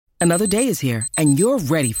Another day is here, and you're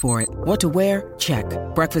ready for it. What to wear? Check.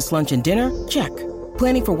 Breakfast, lunch, and dinner? Check.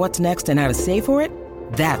 Planning for what's next and how to save for it?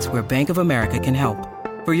 That's where Bank of America can help.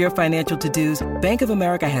 For your financial to-dos, Bank of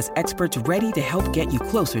America has experts ready to help get you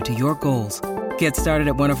closer to your goals. Get started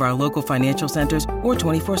at one of our local financial centers or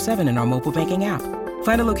 24/7 in our mobile banking app.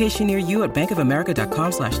 Find a location near you at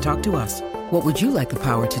bankofamerica.com/talktous. What would you like the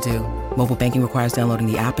power to do? Mobile banking requires downloading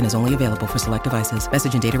the app and is only available for select devices.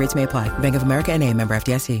 Message and data rates may apply. Bank of America N.A., member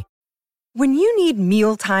FDIC. When you need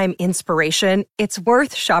mealtime inspiration, it's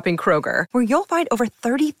worth shopping Kroger, where you'll find over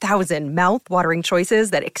 30,000 mouth-watering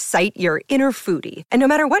choices that excite your inner foodie. And no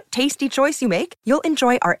matter what tasty choice you make, you'll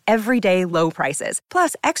enjoy our everyday low prices,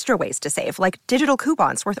 plus extra ways to save, like digital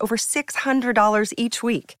coupons worth over $600 each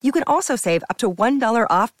week. You can also save up to $1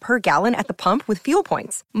 off per gallon at the pump with fuel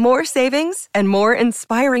points. More savings and more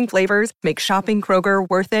inspiring flavors make shopping Kroger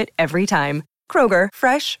worth it every time. Kroger,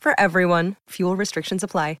 fresh for everyone. Fuel restrictions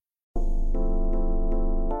apply.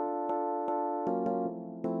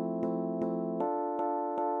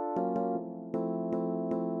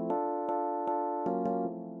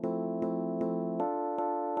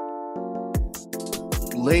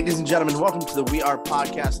 Ladies and gentlemen, welcome to the We Are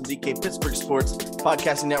Podcast and DK Pittsburgh Sports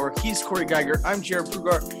Podcasting Network. He's Corey Geiger. I'm Jared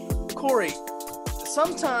Prugar. Corey,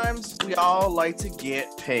 sometimes we all like to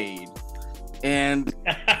get paid. And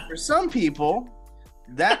for some people,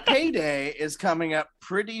 that payday is coming up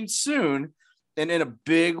pretty soon and in a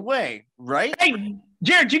big way, right? Hey,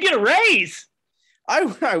 Jared, you get a raise.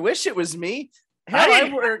 I wish it was me. Hell, I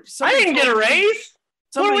didn't get a raise.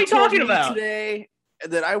 What are we talking about today?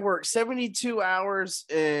 That I work 72 hours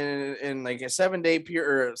in like a 7-day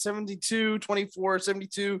period, or 72, 24,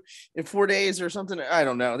 72 in 4 days or something. I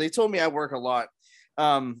don't know. They told me I work a lot.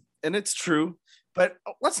 And it's true, but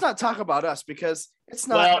let's not talk about us because it's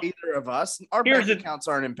not either of us. Our bank accounts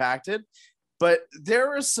aren't impacted, but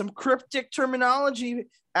there is some cryptic terminology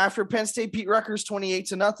after Penn State beat Rutgers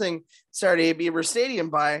 28-0 Saturday at Beaver Stadium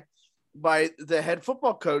by the head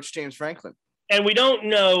football coach, James Franklin. And we don't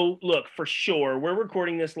know, look, for sure, we're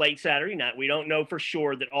recording this late Saturday night. We don't know for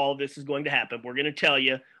sure that all of this is going to happen. We're going to tell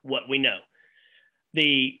you what we know.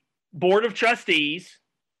 The Board of Trustees,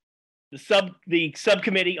 the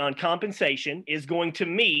subcommittee on compensation is going to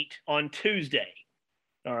meet on Tuesday.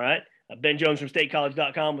 All right. Ben Jones from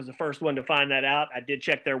statecollege.com was the first one to find that out. I did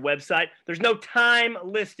check their website. There's no time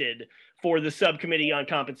listed for the subcommittee on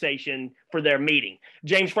compensation for their meeting.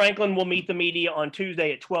 James Franklin will meet the media on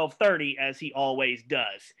Tuesday at 12:30, as he always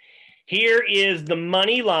does. Here is the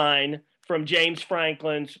money line from James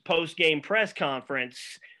Franklin's post-game press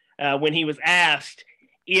conference when he was asked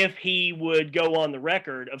if he would go on the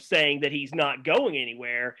record of saying that he's not going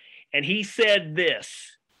anywhere. And he said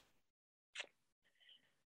this: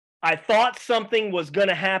 I thought something was going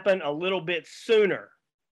to happen a little bit sooner.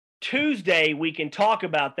 Tuesday, we can talk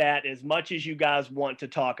about that as much as you guys want to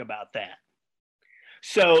talk about that.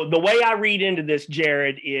 So the way I read into this,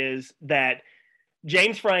 Jared, is that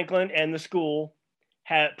James Franklin and the school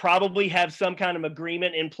probably have some kind of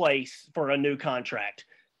agreement in place for a new contract.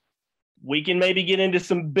 We can maybe get into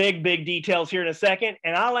some big details here in a second,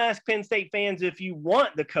 and I'll ask Penn State fans if you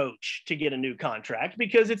want the coach to get a new contract,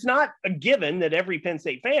 because it's not a given that every Penn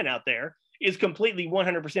State fan out there is completely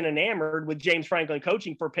 100% enamored with James Franklin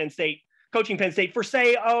coaching Penn State for,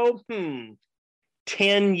 say,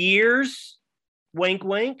 10 years, wink,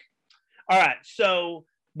 wink. All right. So,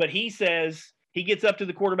 but he says he gets up to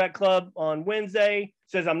the quarterback club on Wednesday,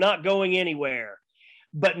 says, I'm not going anywhere.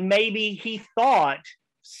 But maybe he thought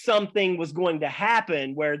something was going to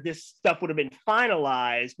happen where this stuff would have been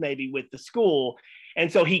finalized maybe with the school.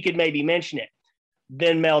 And so he could maybe mention it.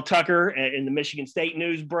 Then Mel Tucker in the Michigan State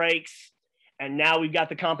news breaks. And now we've got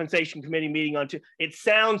the compensation committee meeting on Tuesday. It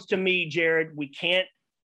sounds to me, Jared, we can't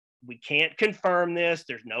confirm this.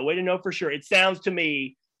 There's no way to know for sure. It sounds to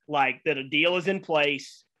me like that a deal is in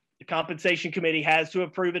place. The compensation committee has to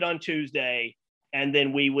approve it on Tuesday. And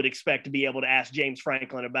then we would expect to be able to ask James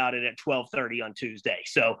Franklin about it at 12:30 on Tuesday.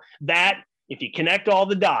 So that, if you connect all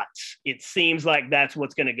the dots, it seems like that's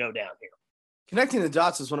what's going to go down here. Connecting the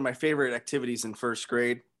dots is one of my favorite activities in first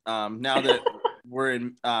grade. Now that we're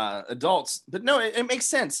in adults, but no, it makes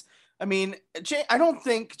sense. I mean, I don't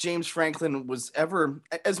think James Franklin was ever,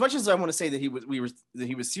 as much as I want to say that he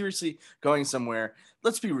was seriously going somewhere.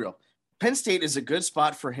 Let's be real. Penn State is a good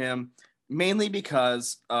spot for him, mainly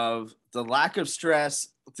because of the lack of stress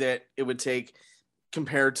that it would take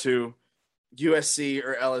compared to USC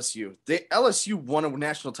or LSU. LSU won a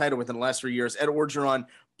national title within the last 3 years. Ed Orgeron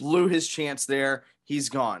blew his chance there. He's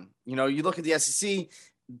gone. You know, you look at the SEC,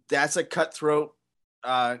 that's a cutthroat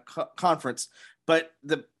conference. But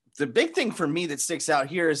the the big thing for me that sticks out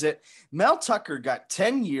here is that Mel Tucker got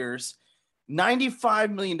 10 years,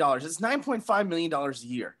 $95 million. It's $9.5 million a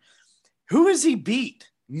year. Who has he beat?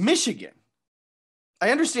 Michigan.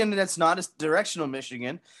 I understand that that's not a directional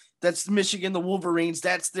Michigan. That's Michigan, the Wolverines.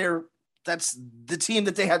 That's the team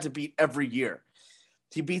that they had to beat every year.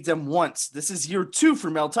 He beat them once. This is year 2 for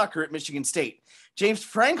Mel Tucker at Michigan State. James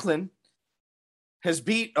Franklin has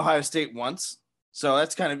beat Ohio State once. So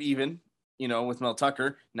that's kind of even, with Mel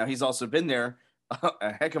Tucker. Now he's also been there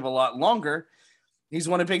a heck of a lot longer. He's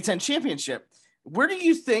won a Big Ten championship. Where do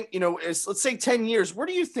you think, let's say 10 years, where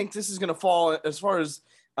do you think this is going to fall as far as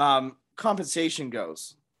compensation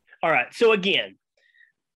goes? All right. So again,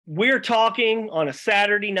 we're talking on a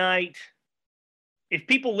Saturday night. If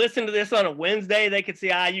people listen to this on a Wednesday, they could say,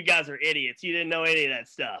 you guys are idiots. You didn't know any of that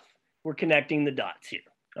stuff. We're connecting the dots here.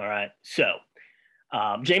 All right. So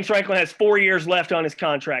James Franklin has 4 years left on his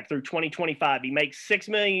contract through 2025. He makes $6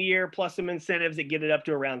 million a year plus some incentives that get it up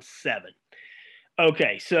to around $7 million.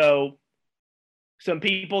 Okay. So some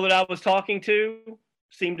people that I was talking to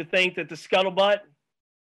seem to think that the scuttlebutt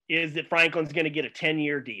is that Franklin's going to get a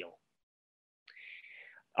 10-year deal.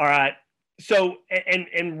 All right. So,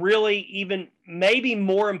 and really even maybe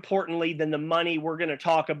more importantly than the money we're going to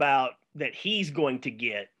talk about that he's going to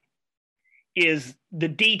get is the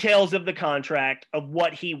details of the contract of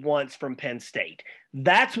what he wants from Penn State.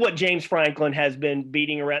 That's what James Franklin has been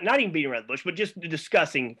beating around, not even beating around the bush, but just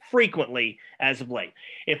discussing frequently as of late.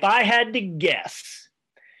 If I had to guess,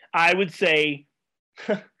 I would say,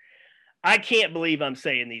 I can't believe I'm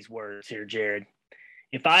saying these words here, Jared.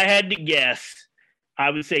 If I had to guess, I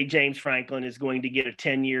would say James Franklin is going to get a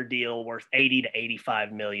 10-year deal worth $80 to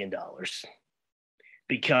 $85 million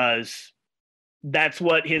because that's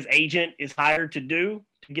what his agent is hired to do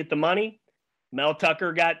to get the money. Mel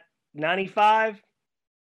Tucker got 95.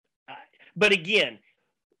 But again,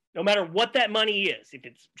 no matter what that money is, if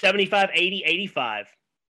it's 75, 80, 85,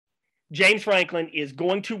 James Franklin is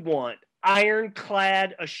going to want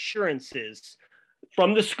ironclad assurances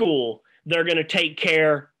from the school they're going to take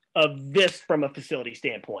care of this from a facility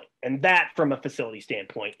standpoint and that from a facility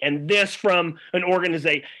standpoint and this from an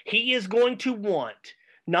organization. He is going to want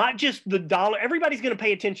not just the dollar. Everybody's going to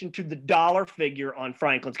pay attention to the dollar figure on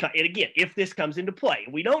Franklin's. And again, if this comes into play,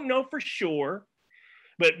 we don't know for sure,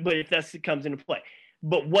 but if this comes into play.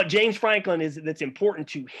 But what James Franklin is that's important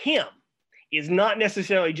to him is not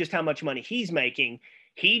necessarily just how much money he's making.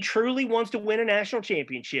 He truly wants to win a national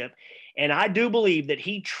championship. And I do believe that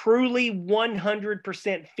he truly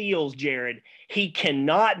 100% feels, Jared, he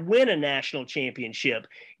cannot win a national championship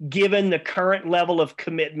given the current level of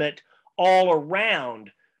commitment all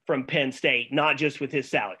around from Penn State, not just with his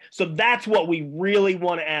salary. So that's what we really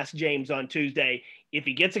want to ask James on Tuesday. If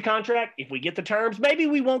he gets a contract, if we get the terms, maybe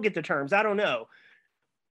we won't get the terms. I don't know.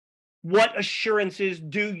 What assurances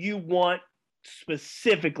do you want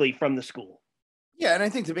specifically from the school? Yeah, and I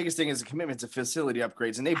think the biggest thing is a commitment to facility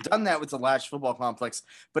upgrades, and they've done that with the Lasch football complex,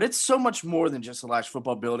 but it's so much more than just a Lasch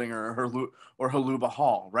football building or Haluba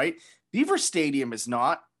Hall, right? Beaver Stadium is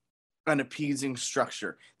not an appeasing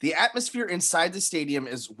structure. The atmosphere inside the stadium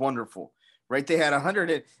is wonderful, right? They had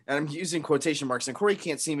 100, and I'm using quotation marks, and Corey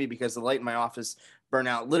can't see me because the light in my office burned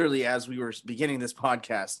out literally as we were beginning this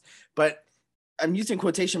podcast, but I'm using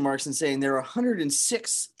quotation marks and saying there are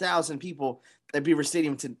 106,000 people at Beaver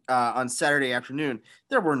Stadium on Saturday afternoon.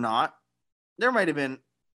 There were not. There might have been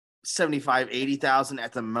 75, 80,000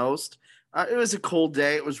 at the most. It was a cold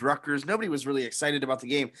day. It was Rutgers. Nobody was really excited about the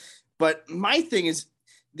game. But my thing is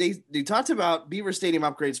they talked about Beaver Stadium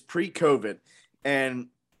upgrades pre-COVID and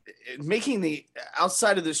making the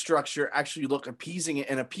outside of the structure actually look appeasing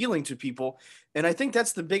and appealing to people. And I think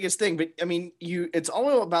that's the biggest thing. But, I mean, it's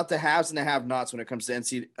all about the haves and the have-nots when it comes to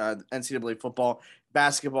NCAA football,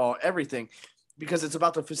 basketball, everything. Because it's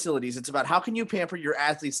about the facilities. It's about how can you pamper your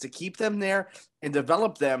athletes to keep them there and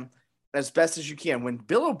develop them as best as you can. When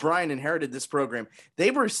Bill O'Brien inherited this program, they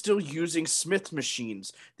were still using Smith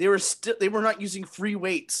machines. They were not using free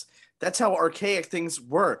weights. That's how archaic things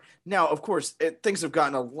were. Now, of course, things have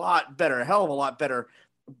gotten a lot better, a hell of a lot better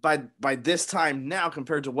by this time now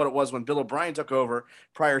compared to what it was when Bill O'Brien took over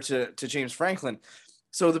prior to James Franklin.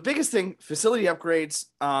 So the biggest thing, facility upgrades,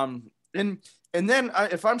 and then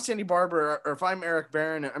if I'm Sandy Barber or if I'm Eric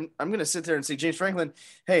Barron, I'm going to sit there and say, James Franklin,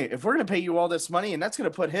 hey, if we're going to pay you all this money and that's going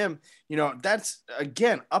to put him, that's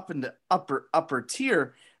again up in the upper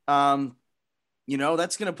tier.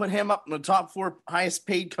 That's going to put him up in the top 4 highest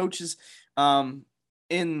paid coaches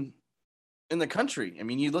in the country. I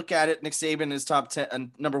mean, you look at it, Nick Saban is top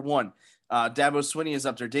 10, number 1. Dabo Swinney is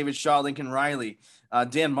up there. David Shaw, Lincoln Riley,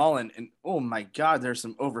 Dan Mullen, and oh my God, there's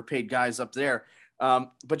some overpaid guys up there.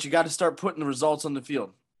 But you got to start putting the results on the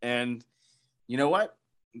field. And you know what?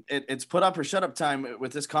 It's put up or shut up time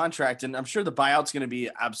with this contract. And I'm sure the buyout's going to be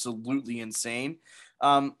absolutely insane.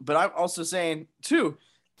 But I'm also saying, too,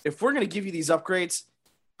 if we're going to give you these upgrades,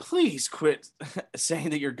 please quit saying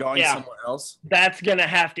that you're going somewhere else. That's going to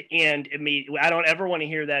have to end immediately. I don't ever want to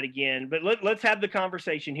hear that again. But let's have the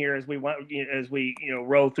conversation here as we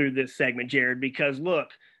roll through this segment, Jared. Because look,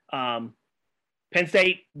 Penn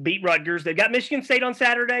State beat Rutgers. They've got Michigan State on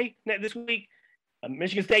Saturday this week.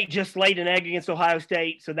 Michigan State just laid an egg against Ohio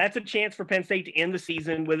State, so that's a chance for Penn State to end the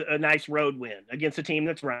season with a nice road win against a team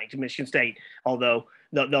that's ranked, Michigan State. Although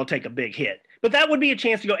they'll take a big hit, but that would be a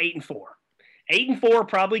chance to go 8-4. 8-4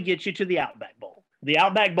 probably gets you to the Outback Bowl. The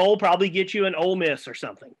Outback Bowl probably gets you an Ole Miss or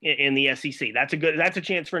something in the SEC. That's a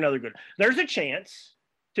chance for another good. There's a chance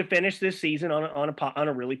to finish this season on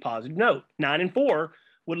a really positive note. 9-4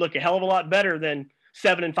 would look a hell of a lot better than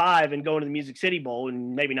 7-5 and going to the Music City Bowl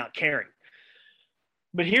and maybe not caring.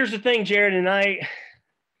 But here's the thing, Jared and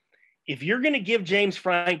if you're going to give James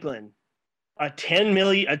Franklin a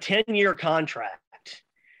 10-year contract,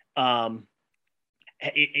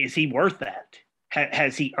 is he worth that?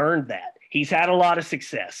 Has he earned that? He's had a lot of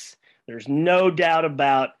success. There's no doubt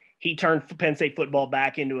about he turned Penn State football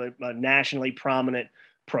back into a nationally prominent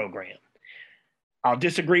program. I'll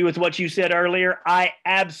disagree with what you said earlier. I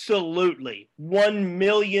absolutely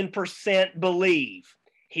 1,000,000% believe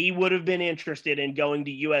he would have been interested in going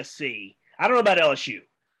to USC. I don't know about LSU,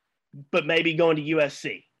 but maybe going to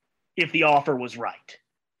USC if the offer was right.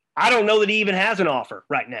 I don't know that he even has an offer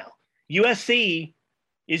right now.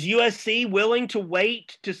 Is USC willing to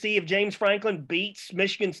wait to see if James Franklin beats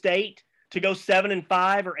Michigan State to go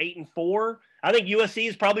 7-5 or 8-4? I think USC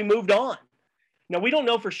has probably moved on. Now, we don't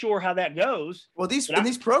know for sure how that goes. Well,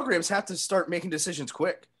 these programs have to start making decisions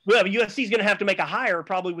quick. Well, USC is going to have to make a hire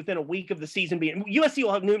probably within a week of the season being. USC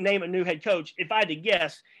will name a new head coach, if I had to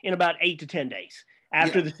guess, in about 8 to 10 days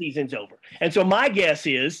after the season's over. And so my guess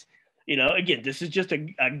is, again, this is just a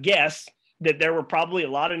guess, that there were probably a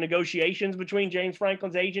lot of negotiations between James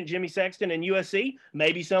Franklin's agent, Jimmy Sexton, and USC,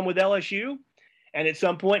 maybe some with LSU. And at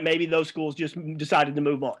some point, maybe those schools just decided to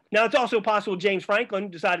move on. Now, it's also possible James Franklin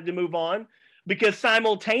decided to move on because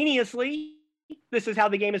simultaneously, this is how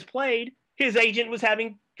the game is played, his agent was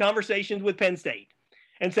having conversations with Penn State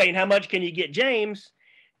and saying, how much can you get James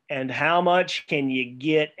and how much can you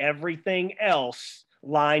get everything else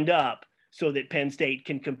lined up so that Penn State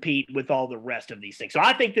can compete with all the rest of these things. So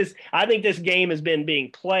I think this game has been being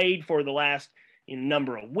played for the last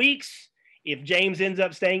number of weeks. If James ends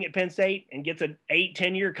up staying at Penn State and gets an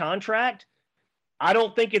 8-10-year contract, I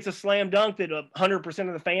don't think it's a slam dunk that 100%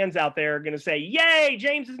 of the fans out there are going to say, yay,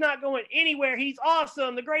 James is not going anywhere. He's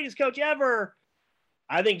awesome, the greatest coach ever.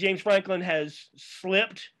 I think James Franklin has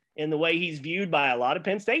slipped in the way he's viewed by a lot of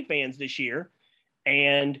Penn State fans this year.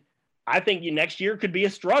 And I think next year could be a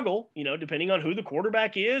struggle, depending on who the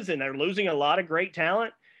quarterback is, and they're losing a lot of great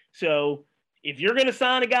talent. So if you're going to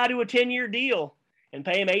sign a guy to a 10-year deal and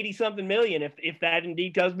pay him 80-something million, if that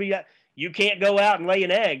indeed does be – you can't go out and lay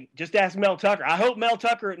an egg. Just ask Mel Tucker. I hope Mel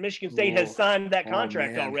Tucker at Michigan State has signed that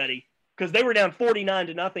contract already, because they were down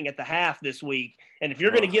 49-0 at the half this week. And if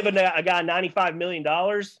you're going to give a guy $95 million,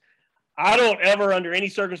 I don't ever, under any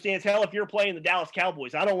circumstance, hell, if you're playing the Dallas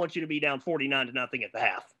Cowboys, I don't want you to be down 49-0 at the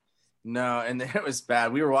half. No, and it was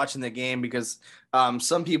bad. We were watching the game because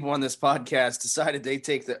some people on this podcast decided they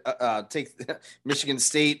take the Michigan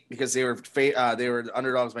State because they were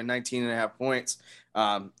underdogs by 19.5 points.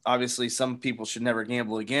 Obviously, some people should never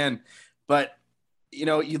gamble again. But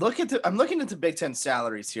you look at I'm looking at the Big Ten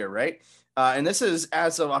salaries here, right? And this is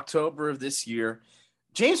as of October of this year.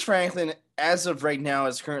 James Franklin, as of right now,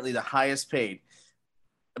 is currently the highest paid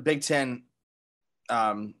Big Ten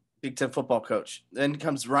football coach. Then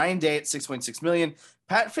comes Ryan Day at $6.6 million.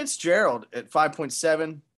 Pat Fitzgerald at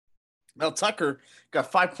 $5.7. Mel Tucker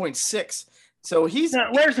got $5.6. So he's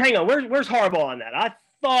now, where's Harbaugh on that? I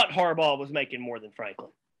thought Harbaugh was making more than Franklin.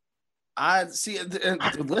 I see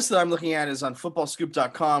the list that I'm looking at is on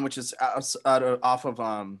footballscoop.com, which is off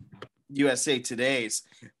of USA Today's.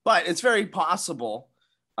 But it's very possible.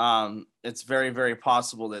 It's very, very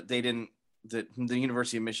possible that that the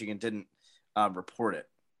University of Michigan didn't report it.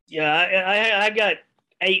 Yeah, I got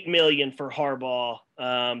 $8 million for Harbaugh.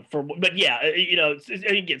 But yeah,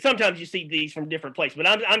 again, sometimes you see these from different places. But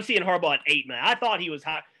I'm seeing Harbaugh at $8 million. I thought he was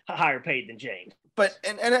higher paid than James. But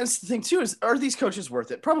and that's the thing too, is are these coaches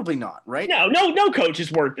worth it? Probably not, right? No coach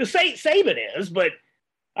is worth it. Saban is, but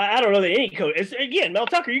I don't know that any coach is. Again, Mel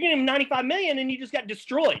Tucker, you're getting him $95 million and you just got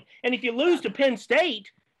destroyed. And if you lose to Penn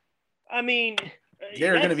State, I mean,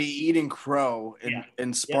 they're going to be eating crow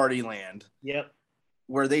in Sparty land. Yep.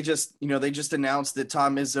 where they just announced that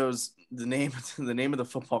Tom Izzo's the name of the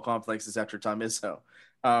football complex is after Tom Izzo.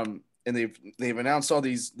 And they've announced all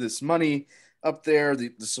this money up there,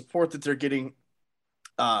 the support that they're getting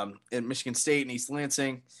in Michigan State and East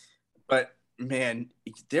Lansing. But man,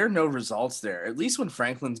 there are no results there. At least when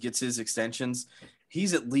Franklin gets his extensions,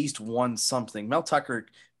 he's at least won something. Mel Tucker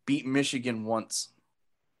beat Michigan once.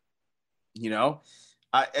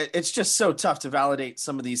 It's just so tough to validate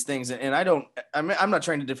some of these things. And I'm not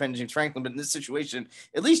trying to defend James Franklin, but in this situation,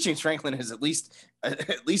 at least James Franklin has at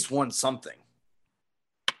least won something.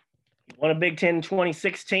 He won a Big Ten in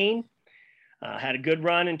 2016, had a good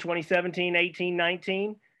run in 2017, 18,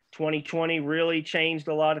 19. 2020 really changed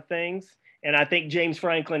a lot of things. And I think James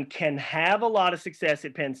Franklin can have a lot of success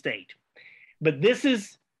at Penn State. But this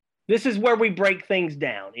is where we break things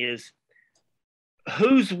down, is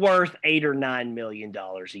who's worth $8 or $9 million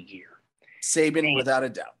a year? Saban, without a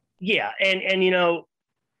doubt. Yeah. And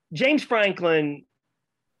James Franklin,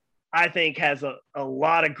 I think, has a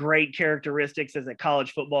lot of great characteristics as a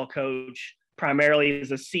college football coach, primarily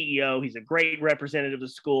as a CEO. He's a great representative of the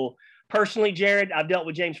school. Personally, Jared, I've dealt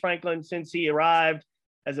with James Franklin since he arrived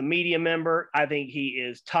as a media member. I think he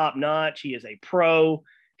is top notch. He is a pro.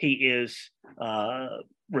 He is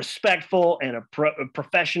respectful and a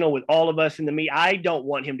professional with all of us in the media. I don't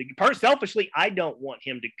want him to, selfishly, I don't want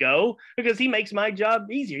him to go because he makes my job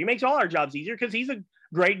easier. He makes all our jobs easier because he's a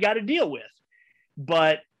great guy to deal with.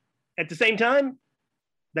 But at the same time,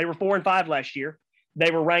 they were 4-5 last year.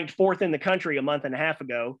 They were ranked 4th in the country a month and a half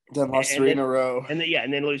ago. Then lost 3 in a row. And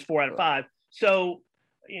then lose 4 out of 5. So,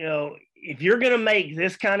 if you're going to make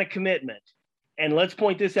this kind of commitment, and let's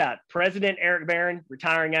point this out, President Eric Barron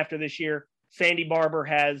retiring after this year, Sandy Barber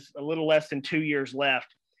has a little less than 2 years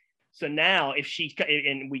left. So now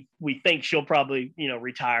and we think she'll probably,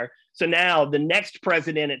 retire. So now the next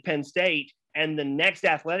president at Penn State and the next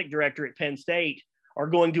athletic director at Penn State are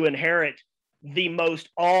going to inherit the most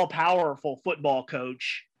all-powerful football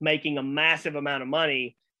coach making a massive amount of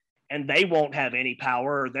money, and they won't have any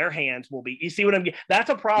power, or their hands will be. You see what I'm getting? That's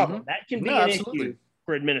a problem. Mm-hmm. That can be an issue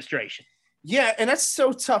for administration. Yeah, and that's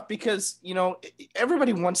so tough because,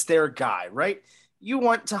 everybody wants their guy, right? You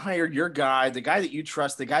want to hire your guy, the guy that you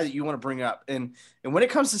trust, the guy that you want to bring up. And when it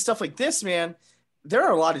comes to stuff like this, man, there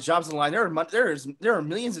are a lot of jobs in the line. There are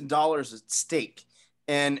millions of dollars at stake.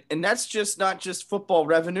 And that's just not just football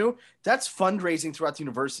revenue. That's fundraising throughout the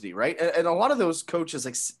university, right? And a lot of those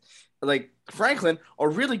coaches, like Franklin, are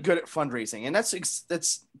really good at fundraising, and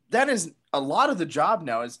that is a lot of the job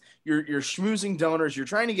now. Is you're schmoozing donors. You're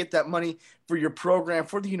trying to get that money for your program,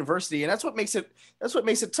 for the university, and that's what makes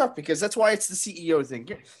it tough, because that's why it's the CEO thing.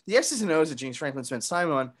 The X's and O's that James Franklin spends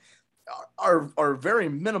time on are very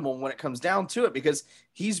minimal when it comes down to it, because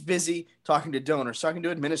he's busy talking to donors, talking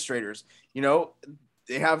to administrators.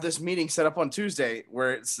 They have this meeting set up on Tuesday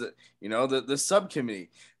where it's the subcommittee.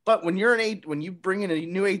 But when when you bring in a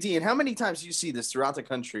new AD, and how many times do you see this throughout the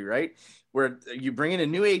country, right? Where you bring in a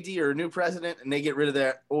new AD or a new president and they get rid of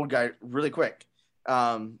that old guy really quick.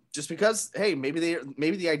 Just because, hey, maybe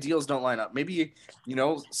the ideals don't line up. Maybe,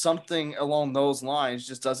 something along those lines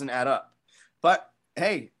just doesn't add up. But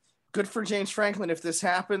hey, good for James Franklin if this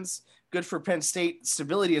happens. Good for Penn State.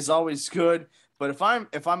 Stability is always good. But if I'm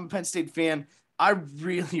a Penn State fan, I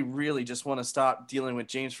really, really just want to stop dealing with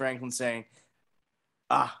James Franklin saying,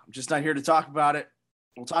 I'm just not here to talk about it.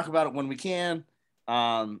 We'll talk about it when we can.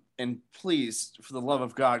 And please, for the love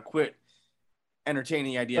of God, quit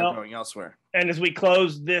entertaining the idea of going elsewhere. And as we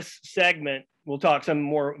close this segment, we'll talk some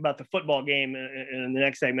more about the football game in the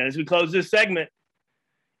next segment. As we close this segment,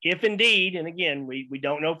 if indeed, and again, we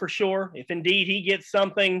don't know for sure, if indeed he gets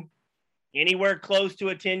something anywhere close to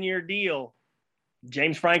a 10-year deal,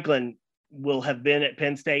 James Franklin will have been at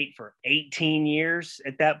Penn State for 18 years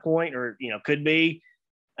at that point, or, could be.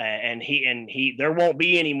 And he there won't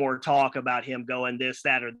be any more talk about him going this,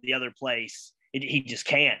 that, or the other place. He just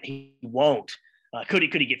can't. He won't. Could he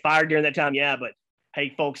get fired during that time? Yeah, but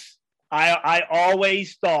hey, folks, I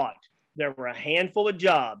always thought there were a handful of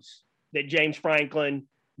jobs that James Franklin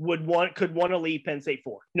could want to leave Penn State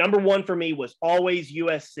for. Number one for me was always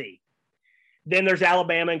USC. Then there's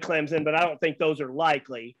Alabama and Clemson, but I don't think those are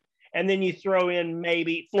likely. And then you throw in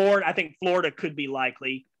maybe Florida. I think Florida could be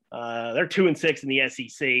likely. They're 2-6 in the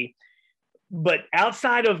SEC. But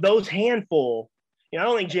outside of those handful, I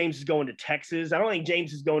don't think James is going to Texas. I don't think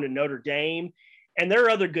James is going to Notre Dame. And there are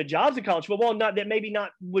other good jobs in college football that maybe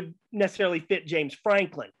not would necessarily fit James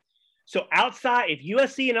Franklin. So outside, if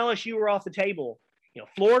USC and LSU were off the table,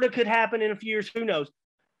 Florida could happen in a few years. Who knows?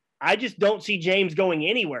 I just don't see James going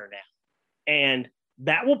anywhere now. And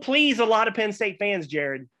that will please a lot of Penn State fans,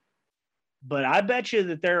 Jared. But I bet you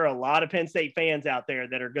that there are a lot of Penn State fans out there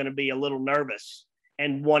that are going to be a little nervous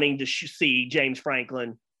and wanting to see James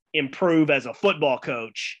Franklin improve as a football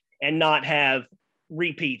coach and not have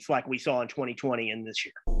repeats like we saw in 2020 and this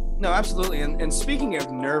year. No, absolutely. And speaking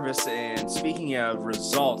of nervous and speaking of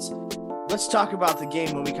results, let's talk about the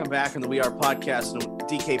game when we come back on the We Are Podcast and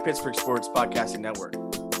DK Pittsburgh Sports Podcasting Network.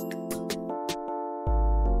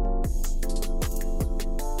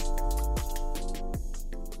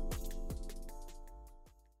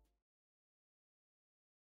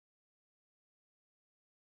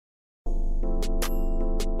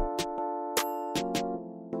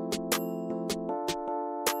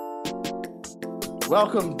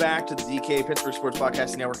 Welcome back to the DK Pittsburgh Sports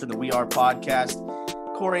Podcasting Network and the We Are Podcast.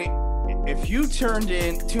 Corey, if you tuned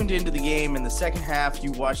into the game in the second half,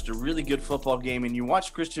 you watched a really good football game and you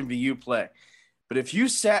watched Christian VU play. But if you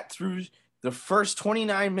sat through the first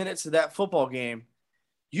 29 minutes of that football game,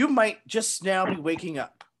 you might just now be waking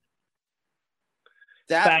up.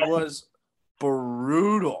 That was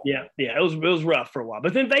brutal. Yeah, it was rough for a while.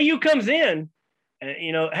 But then VU comes in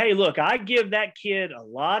and, hey, look, I give that kid a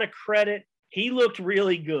lot of credit. He looked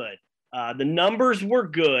really good. The numbers were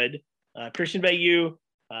good. Christian VU,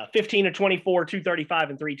 15 of 24, 235,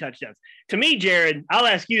 and 3 touchdowns. To me, Jared, I'll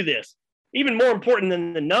ask you this. Even more important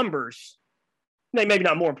than the numbers, maybe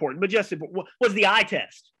not more important, but just was the eye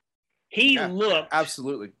test. He looked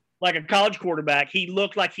absolutely like a college quarterback. He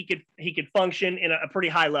looked like he could function in a pretty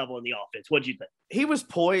high level in the offense. What do you think? He was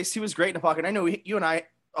poised. He was great in the pocket. I know you and I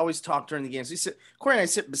always talk during the games. Corey and I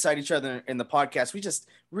sit beside each other in the podcast. We just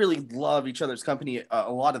really love each other's company a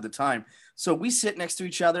lot of the time. So we sit next to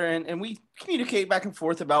each other and we communicate back and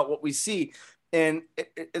forth about what we see. And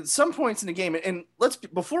at some points in the game, and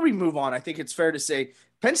before we move on, I think it's fair to say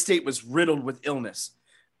Penn State was riddled with illness.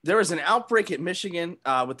 There was an outbreak at Michigan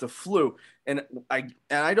with the flu, and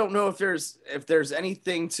I don't know if there's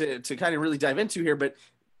anything to kind of really dive into here, but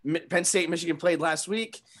Penn State and Michigan played last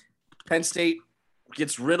week. Penn State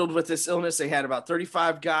gets riddled with this illness. They had about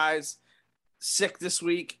 35 guys sick this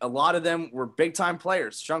week. A lot of them were big time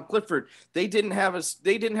players. Sean Clifford, they didn't have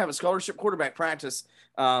a scholarship quarterback practice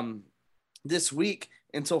this week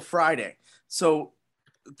until Friday. So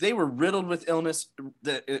they were riddled with illness.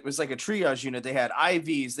 It was like a triage unit. They had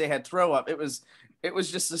IVs, they had throw up. It was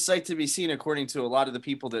just a sight to be seen, according to a lot of the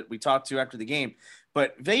people that we talked to after the game.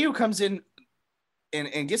 But VU comes in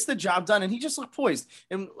and gets the job done, and he just looked poised.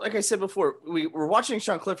 And like I said before, we were watching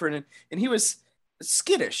Sean Clifford, and he was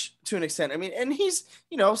skittish to an extent. I mean, and he's,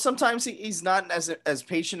 sometimes he's not as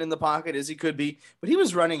patient in the pocket as he could be, but he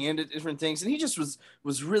was running into different things, and he just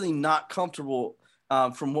was really not comfortable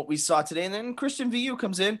from what we saw today. And then Christian VU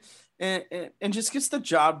comes in and just gets the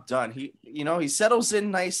job done. He settles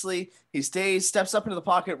in nicely. He steps up into the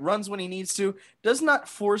pocket, runs when he needs to, does not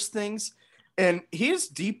force things. And his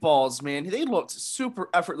deep balls, man, they looked super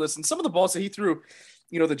effortless. And some of the balls that he threw,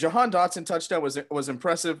 the Jahan Dotson touchdown was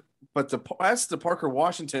impressive, but the pass to Parker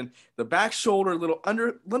Washington, the back shoulder,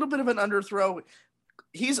 little bit of an underthrow,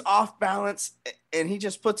 he's off balance, and he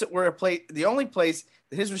just puts it where the only place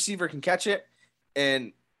that his receiver can catch it.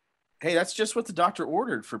 And hey, that's just what the doctor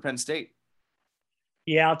ordered for Penn State.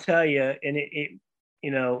 Yeah, I'll tell you, and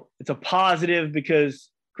it's a positive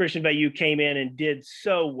because Christian VU came in and did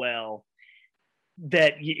so well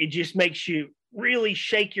that it just makes you really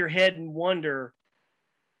shake your head and wonder,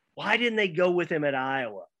 why didn't they go with him at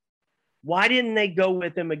Iowa? Why didn't they go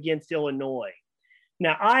with him against Illinois?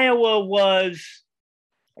 Now, Iowa was,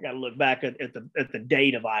 I got to look back at the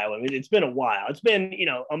date of Iowa. I mean, it's been a while. It's been,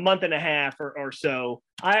 a month and a half or so.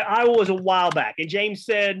 Iowa was a while back. And James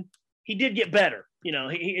said he did get better. He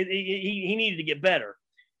needed to get better.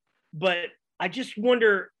 But I just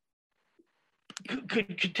wonder,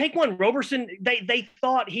 could Taquan Roberson, they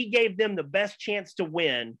thought he gave them the best chance to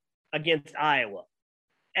win against Iowa.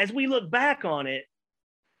 As we look back on it,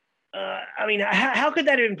 how could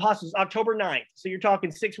that have been possible? It's October 9th, so you're talking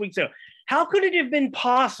 6 weeks ago. How could it have been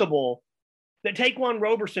possible that Taquan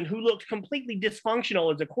Roberson, who looked completely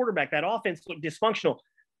dysfunctional as a quarterback, that offense looked dysfunctional,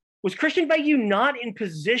 was Christian VU not in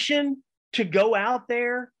position to go out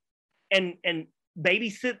there and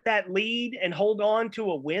babysit that lead and hold on to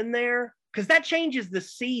a win there? Because that changes the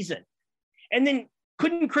season. And then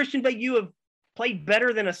couldn't Christian VU have played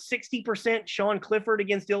better than a 60% Sean Clifford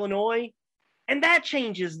against Illinois? And that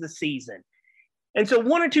changes the season. And so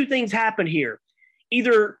one or two things happened here.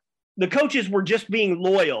 Either the coaches were just being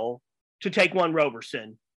loyal to Taquan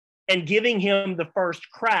Roberson and giving him the first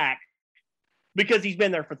crack because he's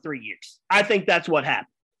been there for 3 years. I think that's what happened.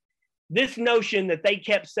 This notion that they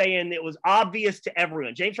kept saying it was obvious to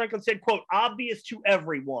everyone. James Franklin said, quote, obvious to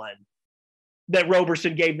everyone that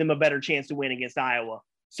Roberson gave them a better chance to win against Iowa.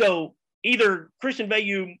 So either Christian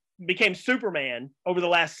Veilleux became Superman over the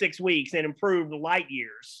last 6 weeks and improved light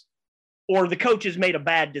years, or the coaches made a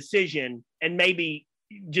bad decision and maybe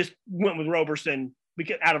just went with Roberson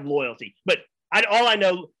because out of loyalty. But all I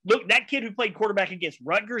know, look, that kid who played quarterback against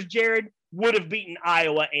Rutgers, Jared, would have beaten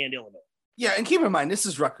Iowa and Illinois. Yeah, and keep in mind, this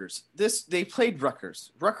is Rutgers. They played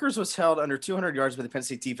Rutgers. Rutgers was held under 200 yards by the Penn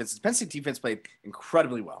State defense. The Penn State defense played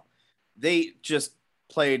incredibly well. They just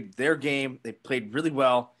played their game. They played really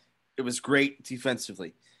well. It was great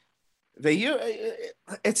defensively.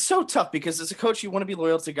 It's so tough because as a coach, you want to be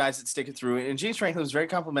loyal to guys that stick it through. And James Franklin was very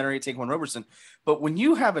complimentary to Taquan Roberson. But when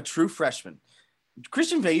you have a true freshman,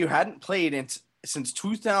 Christian Veilleux hadn't played since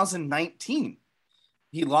 2019.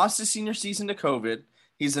 He lost his senior season to COVID.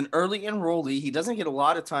 He's an early enrollee. He doesn't get a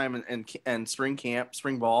lot of time in spring camp,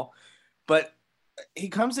 spring ball. But he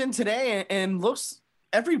comes in today and looks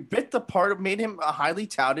every bit the part of made him a highly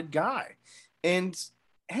touted guy. And,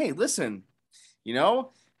 hey, listen,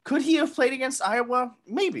 could he have played against Iowa?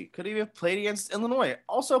 Maybe. Could he have played against Illinois?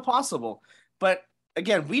 Also possible. But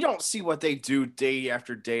again, we don't see what they do day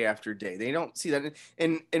after day after day. They don't see that.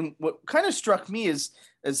 And what kind of struck me as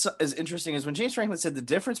interesting is when James Franklin said the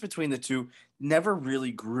difference between the two never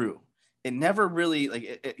really grew. It never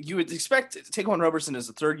really you would expect Taquan Roberson as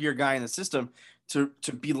a third-year guy in the system to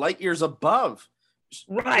be light years above.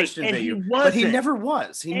 Right, and he wasn't. But he never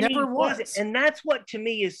was. He never was. And that's what to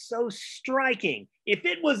me is so striking. If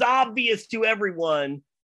it was obvious to everyone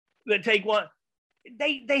that Taquan,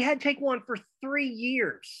 they had Taquan for 3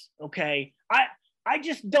 years. Okay, I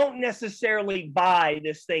just don't necessarily buy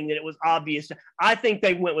this thing that it was obvious. I think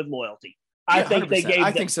they went with loyalty. I think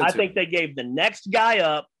 100%. I think they gave the next guy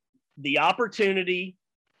up the opportunity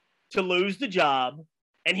to lose the job,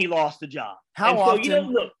 and he lost the job. How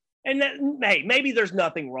often? Look. And hey, maybe there's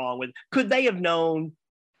nothing wrong with. Could they have known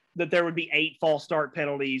that there would be 8 false start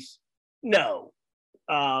penalties? No.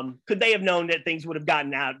 Could they have known that things would have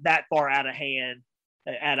gotten that far out of hand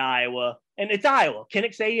at Iowa? And it's Iowa.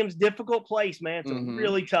 Kinnick Stadium's a difficult place, man. It's a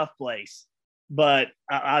really tough place. But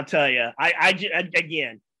I'll tell you, I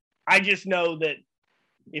just know that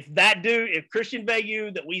if Christian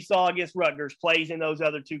Veilleux that we saw against Rutgers plays in those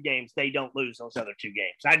other 2 games, they don't lose those other 2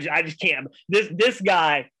 games. I just can't. This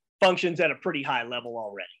guy functions at a pretty high level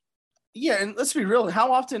already. Yeah, and let's be real.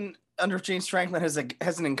 How often under James Franklin has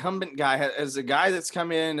an incumbent guy, as a guy that's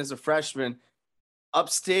come in as a freshman,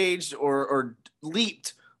 upstaged or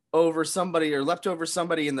leaped over somebody or leapt over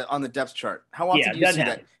somebody on the depth chart? How often do you see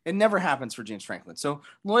that? It never happens for James Franklin. So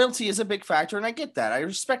loyalty is a big factor, and I get that. I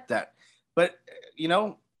respect that. But,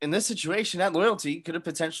 in this situation, that loyalty could have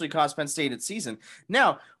potentially cost Penn State its season.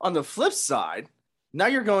 Now, on the flip side, now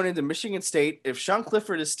you're going into Michigan State. If Sean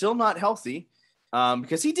Clifford is still not healthy,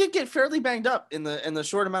 because he did get fairly banged up in the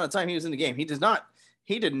short amount of time he was in the game, he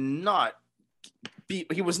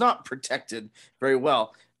was not protected very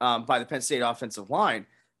well by the Penn State offensive line.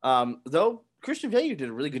 Though Christian Veilleux did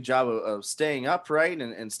a really good job of staying upright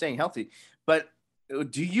and staying healthy. But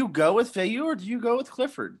do you go with Veilleux or do you go with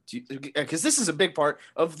Clifford? Because this is a big part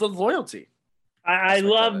of the loyalty. I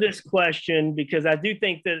love this question because I do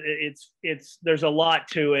think that there's a lot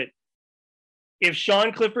to it. If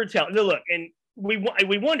Sean Clifford's healthy, look, and we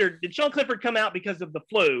wondered, did Sean Clifford come out because of the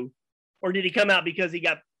flu, or did he come out because he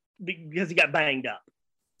got banged up?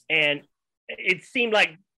 And it seemed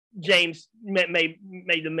like James made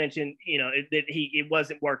the mention, that it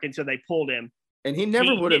wasn't working, so they pulled him. And he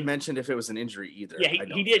never would have mentioned if it was an injury either. Yeah,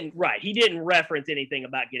 he didn't. Right, he didn't reference anything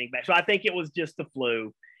about getting back. So I think it was just the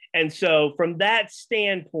flu. And so from that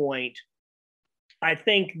standpoint, I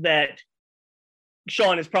think that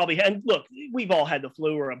Sean is probably, and look, we've all had the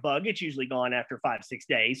flu or a bug. It's usually gone after 5-6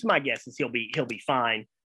 days. My guess is he'll be fine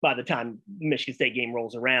by the time the Michigan State game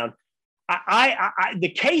rolls around. The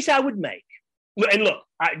case I would make, and look,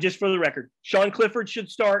 just for the record, Sean Clifford should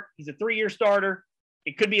start. He's a 3-year starter.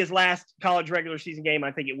 It could be his last college regular season game.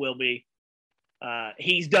 I think it will be.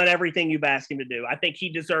 He's done everything you've asked him to do. I think he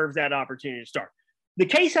deserves that opportunity to start. The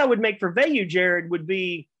case I would make for Veilleux, Jared, would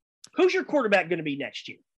be, who's your quarterback going to be next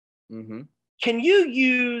year? Mm-hmm. Can you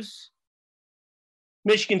use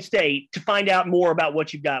Michigan State to find out more about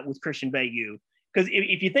what you've got with Christian Veilleux? Because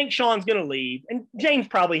if you think Sean's going to leave, and James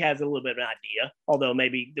probably has a little bit of an idea, although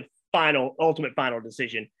maybe the ultimate final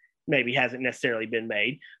decision maybe hasn't necessarily been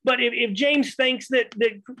made. But if James thinks that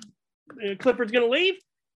Clifford's going to leave,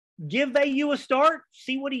 give Veilleux a start,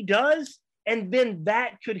 see what he does, and then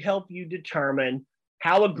that could help you determine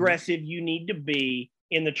how aggressive you need to be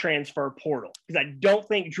in the transfer portal. Because I don't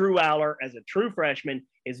think Drew Aller, as a true freshman,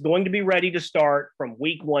 is going to be ready to start from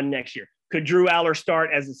week 1 next year. Could Drew Aller start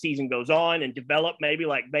as the season goes on and develop maybe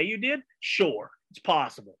like Bayou did? Sure, it's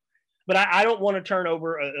possible. But I don't want to turn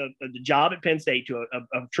over the job at Penn State to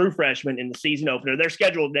a true freshman in the season opener. Their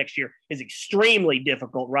schedule next year is extremely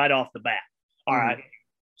difficult right off the bat. All right.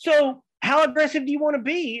 So how aggressive do you want to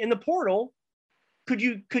be in the portal? Could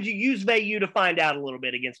you use Bayou to find out a little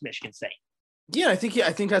bit against Michigan State? Yeah, I think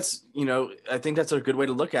that's a good way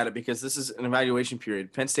to look at it, because this is an evaluation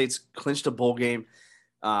period. Penn State's clinched a bowl game.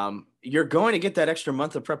 You're going to get that extra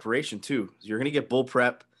month of preparation too. You're going to get bowl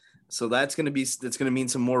prep. So that's going to mean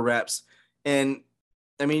some more reps. And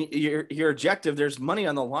I mean, your objective, there's money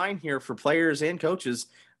on the line here for players and coaches.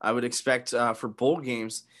 I would expect for bowl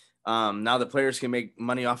games. Now that players can make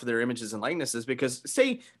money off of their images and likenesses, because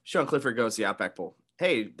say Sean Clifford goes to the Outback Bowl.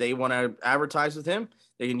 Hey, they want to advertise with him.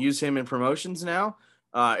 They can use him in promotions now,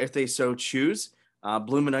 if they so choose.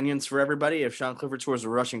 Bloomin' onions for everybody. If Sean Clifford scores a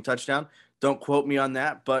rushing touchdown, don't quote me on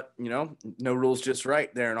that, but no rules, just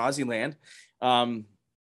right there in Aussie land.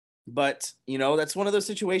 But, that's one of those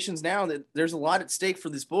situations now that there's a lot at stake for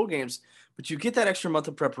these bowl games, but you get that extra month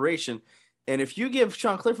of preparation. And if you give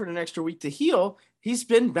Sean Clifford an extra week to heal, he's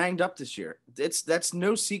been banged up this year. That's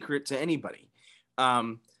no secret to anybody.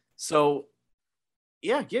 So,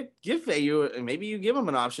 yeah, give Bayou, and maybe you give him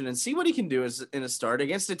an option and see what he can do in a start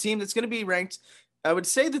against a team that's going to be ranked. I would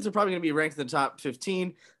say that they're probably going to be ranked in the top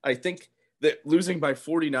 15. I think that losing by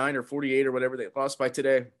 49 or 48 or whatever they lost by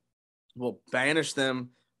today will banish them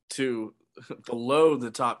to below the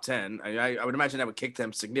top 10. I would imagine that would kick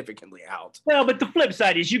them significantly out. Well, but the flip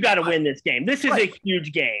side is you got to win this game. This is a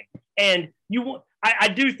huge game. And I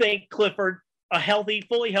do think Clifford,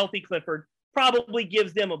 fully healthy Clifford, probably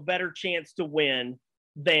gives them a better chance to win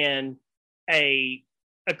than a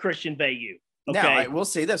Christian Bayou. Okay? Now, I will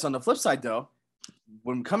say this on the flip side, though.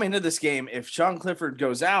 When coming into this game, if Sean Clifford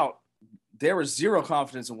goes out, there was zero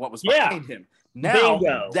confidence in what was behind him. Now,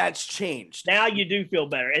 that's changed. Now you do feel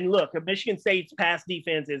better. And look, Michigan State's pass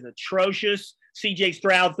defense is atrocious. C.J.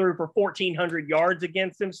 Stroud threw for 1,400 yards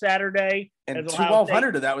against them Saturday. And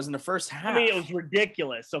 1,200 of that was in the first half. I mean, it was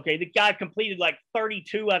ridiculous. Okay, the guy completed like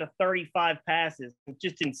 32 out of 35 passes. It's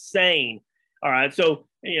just insane. All right, so,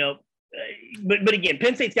 but again,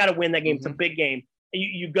 Penn State's got to win that game. It's a big game.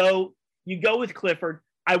 You go with Clifford.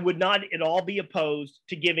 I would not at all be opposed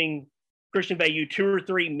to giving Christian Bayou 2 or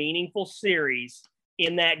 3 meaningful series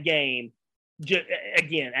in that game,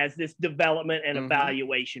 again, as this development and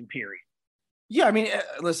evaluation period. Yeah, I mean,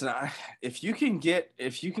 listen, if you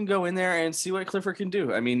can go in there and see what Clifford can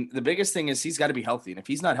do. I mean, the biggest thing is he's got to be healthy. And if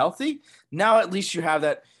he's not healthy, now at least you have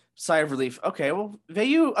that sigh of relief. Okay, well,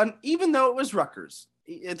 Bayou, even though it was Rutgers,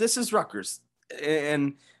 this is Rutgers.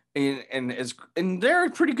 And they're a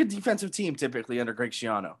pretty good defensive team typically under Greg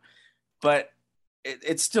Schiano. But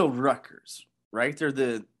it's still Rutgers, right? They're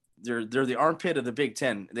the armpit of the Big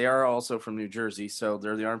Ten. They are also from New Jersey, so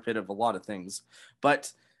they're the armpit of a lot of things.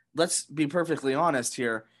 But let's be perfectly honest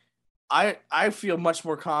here. I feel much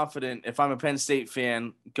more confident if I'm a Penn State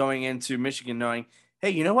fan going into Michigan knowing,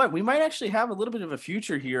 hey, you know what? We might actually have a little bit of a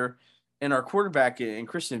future here in our quarterback in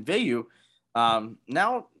Christian Bayou.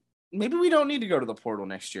 Now, maybe we don't need to go to the portal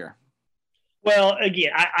next year. Well,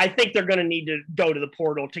 again, I think they're going to need to go to the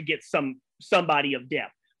portal to get somebody of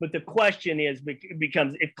depth. But the question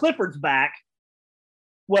becomes if Clifford's back,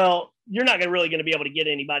 well, you're not really going to be able to get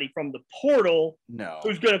anybody from the portal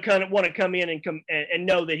who's going to kind of want to come in and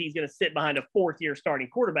know that he's going to sit behind a fourth-year starting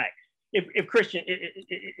quarterback. If Christian,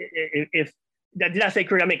 if did I say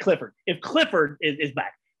Christian? I meant Clifford. If Clifford is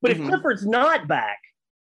back, but if Clifford's not back,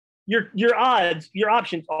 your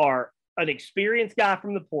options are an experienced guy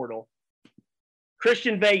from the portal,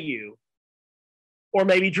 Christian Bayou, or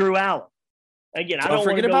maybe Drew Allen. Again, I don't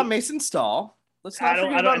forget about Mason Stahl. Let's not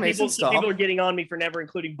forget about Mason Stahl. People are getting on me for never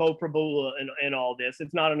including Bo Prabula and all this.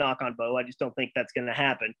 It's not a knock on Bo. I just don't think that's going to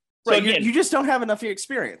happen. So right, again, you just don't have enough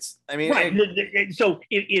experience. I mean, right. So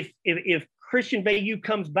if Christian Bayou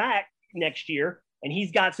comes back next year and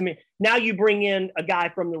he's got some, now you bring in a guy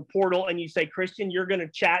from the portal and you say, Christian, you're going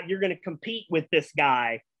to compete with this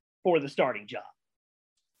guy for the starting job.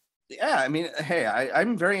 Yeah, I mean, hey,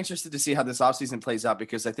 I'm very interested to see how this offseason plays out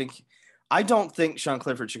because I don't think Sean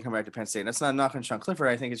Clifford should come back to Penn State. That's not a knock on Sean Clifford.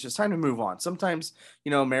 I think it's just time to move on. Sometimes,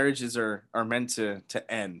 marriages are meant to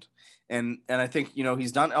end. And I think,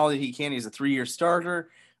 he's done all that he can. He's a 3-year starter.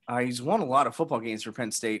 He's won a lot of football games for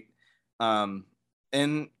Penn State. And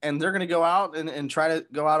they're going to go out and try to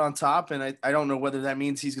go out on top. And I don't know whether that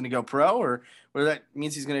means he's going to go pro or whether that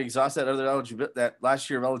means he's going to exhaust that last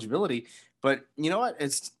year of eligibility. But you know what?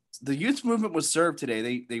 The youth movement was served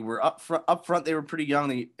today. They were up front. They were pretty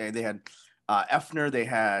young. They had Effner. They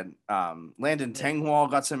had Landon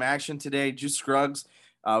Tengwall got some action today. Juice Scruggs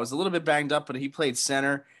was a little bit banged up, but he played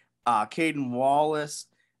center. Caden Wallace.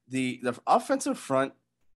 The offensive front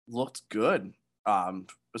looked good,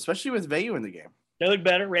 especially with Vayu in the game. They looked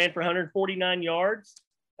better, ran for 149 yards,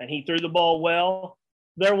 and he threw the ball well.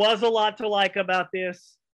 There was a lot to like about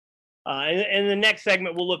this. In the next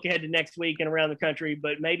segment, we'll look ahead to next week and around the country,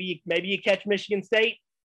 but maybe you catch Michigan State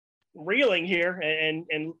reeling here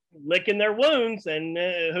and licking their wounds, and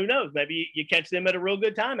who knows, maybe you catch them at a real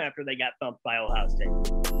good time after they got thumped by Ohio State.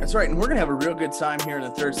 That's right, and we're going to have a real good time here in the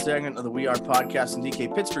third segment of the We Are Podcast and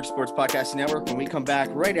DK Pittsburgh Sports Podcasting Network when we come back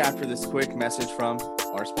right after this quick message from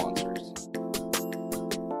our sponsors.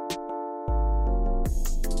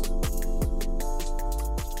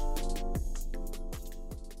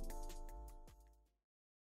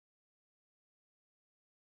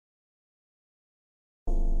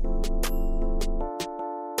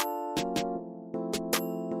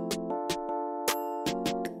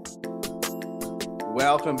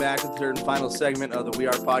 Welcome back to the third and final segment of the We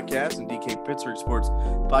Are Podcast and DK Pittsburgh Sports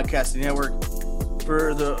Podcasting Network.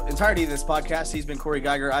 For the entirety of this podcast, he's been Corey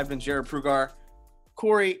Geiger. I've been Jared Prugar.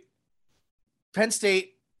 Corey, Penn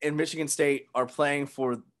State and Michigan State are playing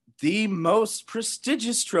for the most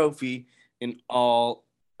prestigious trophy in all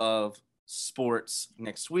of sports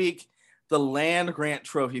next week, the Land Grant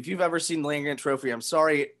Trophy. If you've ever seen the Land Grant Trophy, I'm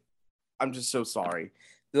sorry. I'm just so sorry.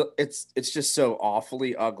 It's just so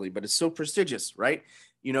awfully ugly, but it's so prestigious, right?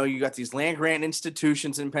 You know, you got these land grant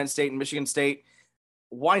institutions in Penn State and Michigan State.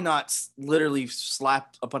 Why not literally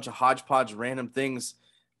slap a bunch of hodgepodge random things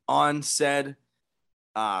on said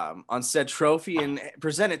trophy and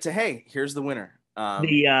present it to, hey, here's the winner.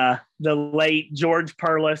 The late George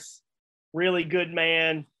Perlis, really good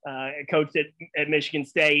man, coached at Michigan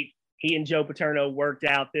State. He and Joe Paterno worked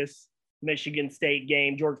out this Michigan State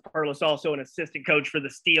game. George Perlis, also an assistant coach for the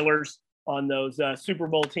Steelers on those Super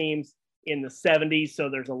Bowl teams in the 70s. So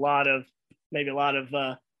there's a lot of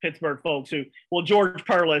Pittsburgh folks George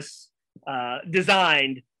Perlis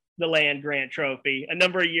designed the Land Grant Trophy a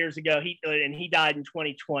number of years ago. He died in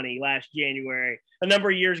 2020, last January. A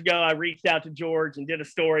number of years ago, I reached out to George and did a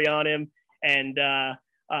story on him. And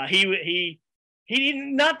he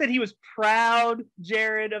didn't, not that he was proud,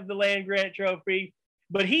 Jared, of the Land Grant Trophy,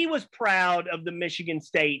 but he was proud of the Michigan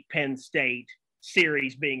State Penn State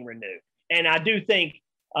series being renewed. And I do think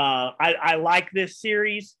I like this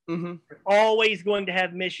series. Mm-hmm. We're always going to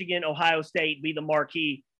have Michigan, Ohio State be the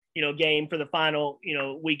marquee, game for the final,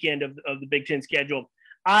 weekend of the Big Ten schedule.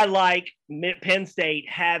 I like Penn State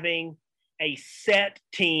having a set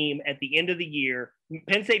team at the end of the year.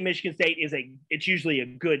 Penn State, Michigan State it's usually a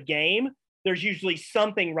good game. There's usually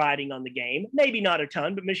something riding on the game, maybe not a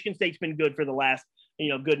ton, but Michigan State's been good for the last,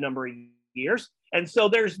 good number of years. And so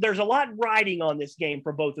there's a lot riding on this game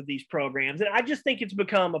for both of these programs. And I just think it's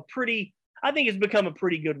become a pretty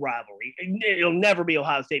good rivalry. It'll never be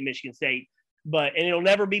Ohio State, Michigan State, and it'll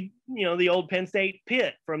never be, the old Penn State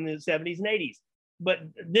Pitt from the 70s and 80s. But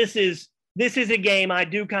this is a game I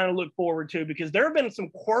do kind of look forward to because there have been some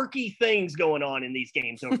quirky things going on in these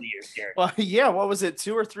games over the years, Jared. Well, yeah. What was it,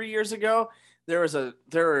 2 or 3 years ago? There was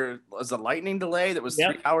a lightning delay that was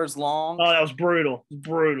 3 hours long. Oh, that was brutal.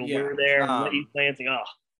 Brutal. Yeah. We were there. Lansing. Oh.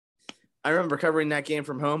 I remember covering that game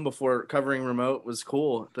from home before covering remote was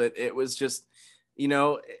cool, but it was just,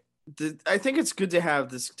 I think it's good to have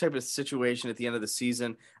this type of situation at the end of the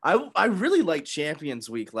season. I really liked Champions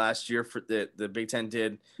Week last year for the Big Ten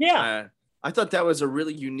did. Yeah. I thought that was a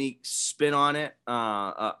really unique spin on it,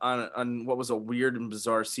 on what was a weird and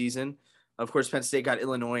bizarre season. Of course, Penn State got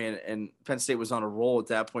Illinois, and Penn State was on a roll at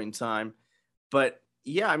that point in time. But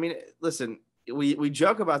yeah, I mean, listen, we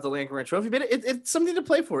joke about the Land Grant Trophy, but it's something to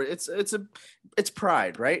play for. It's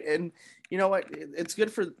pride, right? And you know what? It's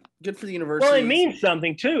good for the university. Well, it means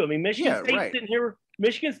something too. I mean,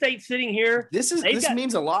 Michigan State's sitting here. This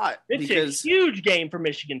means a lot. It's a huge game for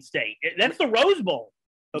Michigan State. That's the Rose Bowl.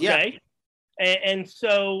 Okay. Yeah. And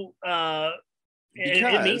so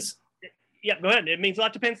it means, go ahead. It means a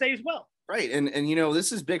lot to Penn State as well. Right. And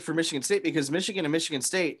this is big for Michigan State because Michigan and Michigan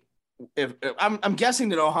State, if I'm guessing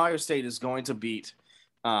that Ohio State is going to beat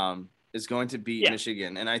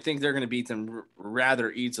Michigan. And I think they're going to beat them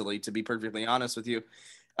rather easily, to be perfectly honest with you.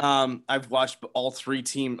 I've watched all three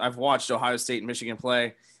teams. I've watched Ohio State and Michigan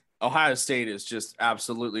play. Ohio State is just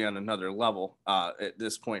absolutely on another level at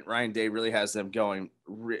this point. Ryan Day really has them going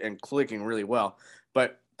and clicking really well.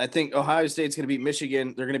 But I think Ohio State's going to beat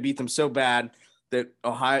Michigan. They're going to beat them so bad that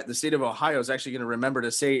the state of Ohio is actually going to remember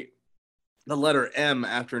to say the letter M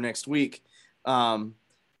after next week.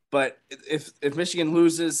 But if Michigan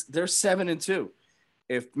loses, they're 7-2.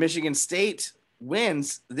 If Michigan State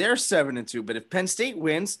wins, they're 7-2. But if Penn State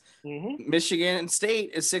wins, Michigan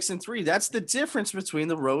State is 6-3. That's the difference between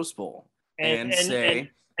the Rose Bowl and the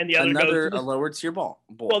other a lower tier bowl.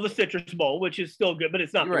 Well, the Citrus Bowl, which is still good, but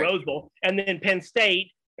it's not the Rose Bowl. And then Penn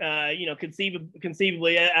State,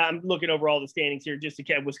 conceivably, I'm looking over all the standings here. Just to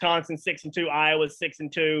catch Wisconsin 6-2, Iowa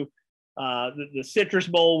 6-2. The Citrus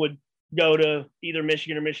Bowl would go to either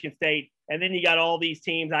Michigan or Michigan State, and then you got all these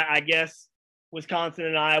teams. I guess Wisconsin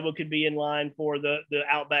and Iowa could be in line for the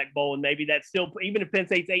Outback Bowl, and maybe that's still, even if Penn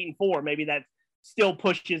State's 8-4, maybe that still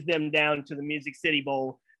pushes them down to the Music City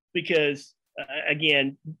Bowl because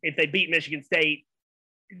again, if they beat Michigan State,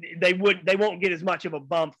 they won't get as much of a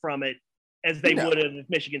bump from it as they would have if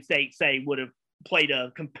Michigan State, say, would have played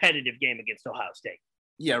a competitive game against Ohio State.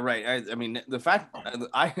 Yeah, right. I mean, the fact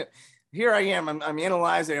here I am. I'm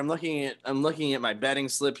analyzing. I'm looking at my betting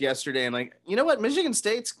slip yesterday. I'm like, you know what? Michigan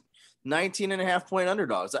State's 19.5-point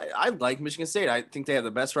underdogs. I like Michigan State. I think they have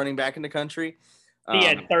the best running back in the country. He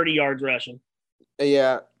had 30 yards rushing.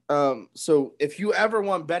 Yeah. So if you ever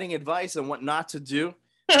want betting advice on what not to do,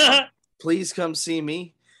 please come see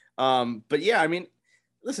me. But yeah, I mean,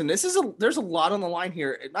 listen, there's a lot on the line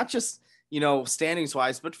here. Not just, standings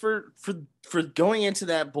wise, but for going into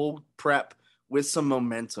that bowl prep with some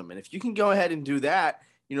momentum. And if you can go ahead and do that,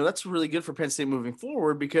 that's really good for Penn State moving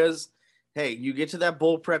forward because, hey, you get to that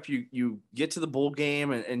bowl prep, you get to the bowl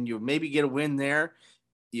game and you maybe get a win there.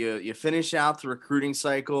 You finish out the recruiting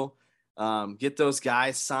cycle, get those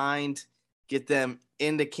guys signed, get them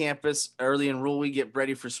into campus early enroll. We get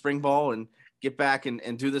ready for spring ball and get back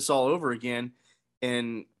and do this all over again.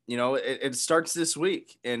 And, it starts this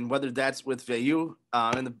week. And whether that's with VU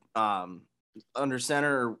in the under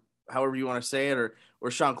center or however you want to say it,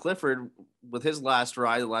 or Sean Clifford with his last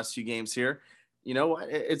ride, the last few games here,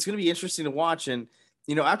 it's going to be interesting to watch. And,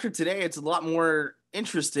 after today, it's a lot more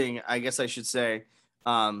interesting, I guess I should say,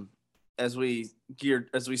 as we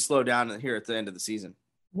slow down here at the end of the season.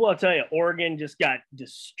 Well, I'll tell you, Oregon just got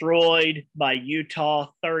destroyed by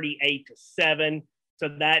Utah 38-7. So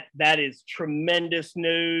that is tremendous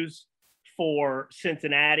news for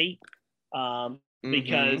Cincinnati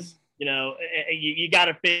because, you got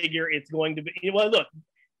to figure it's going to be – well, look,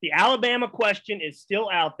 the Alabama question is still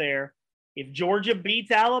out there. If Georgia beats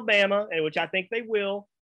Alabama, and which I think they will,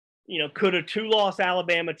 could a 2-loss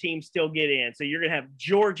Alabama team still get in? So you're going to have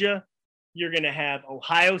Georgia. You're going to have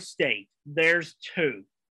Ohio State. There's 2.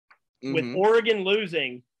 With Oregon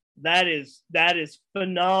losing, that is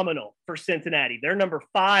phenomenal for Cincinnati. They're number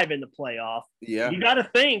 5 in the playoff. Yeah. You got to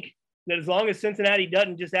think that as long as Cincinnati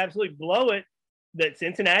doesn't just absolutely blow it, that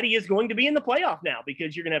Cincinnati is going to be in the playoff now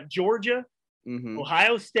because you're going to have Georgia,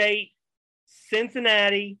 Ohio State,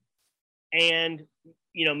 Cincinnati, and,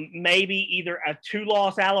 maybe either a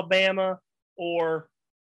 2-loss Alabama or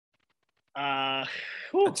a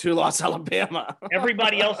 2-loss Alabama.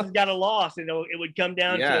 Everybody else has got a loss. It would come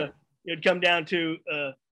down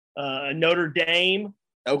to Notre Dame.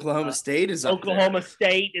 Oklahoma State is up Oklahoma there.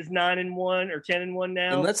 State is 9-1 or 10-1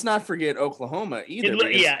 now. And let's not forget Oklahoma either.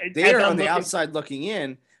 They're on the outside looking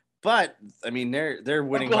in, but I mean they're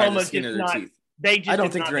winning by the skin of their teeth. I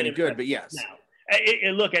don't think they're any good, but yes.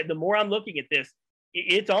 Look at the more I'm looking at this,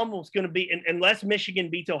 it's almost going to be unless Michigan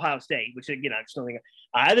beats Ohio State, which again I just don't think.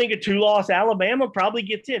 I think a 2-loss Alabama probably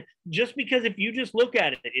gets in just because if you just look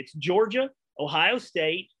at it, it's Georgia, Ohio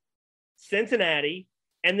State, Cincinnati.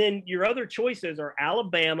 And then your other choices are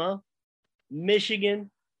Alabama,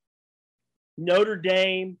 Michigan, Notre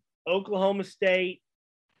Dame, Oklahoma State.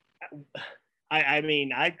 I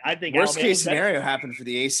think worst case scenario happened for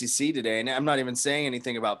the ACC today, and I'm not even saying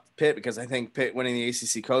anything about Pitt because I think Pitt winning the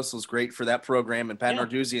ACC Coastal is great for that program and Pat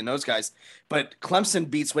Narduzzi and those guys. But Clemson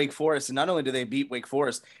beats Wake Forest, and not only do they beat Wake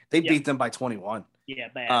Forest, they beat them by 21. Yeah,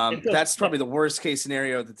 bad. That's probably the worst case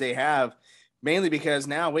scenario that they have. Mainly because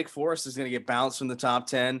now Wake Forest is going to get bounced from the top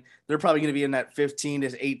 10. They're probably going to be in that 15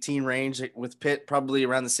 to 18 range with Pitt probably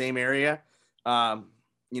around the same area.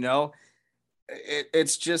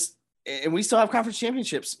 It's just – and we still have conference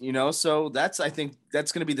championships, so I think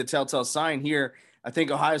that's going to be the telltale sign here. I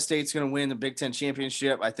think Ohio State's going to win the Big Ten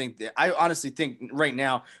championship. I honestly think right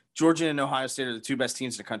now Georgia and Ohio State are the 2 best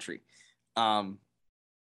teams in the country. I've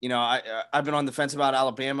been on the fence about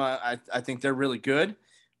Alabama. I think they're really good.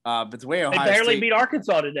 But the way Ohio State barely beat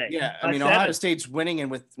Arkansas today. Yeah, I mean Ohio State's winning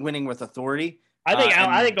with authority. I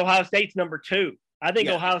think Ohio State's number 2. I think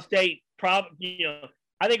Ohio State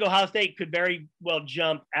I think Ohio State could very well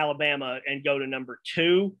jump Alabama and go to number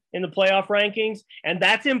 2 in the playoff rankings, and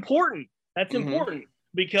that's important. That's important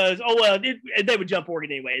because they would jump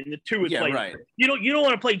Oregon anyway, and the 2 would play. Right. You don't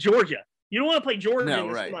want to play Georgia. You don't want to play Georgia in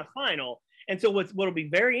the right. semifinal. And so what'll be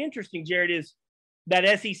very interesting, Jared, is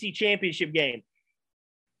that SEC championship game.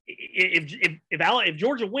 If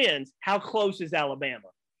Georgia wins, how close is Alabama?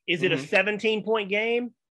 Is it a 17-point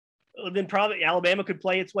game? Then probably Alabama could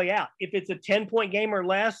play its way out. If it's a 10-point game or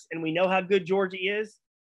less, and we know how good Georgia is,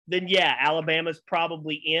 then yeah, Alabama's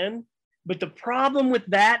probably in. But the problem with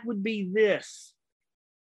that would be this.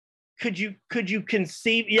 Could you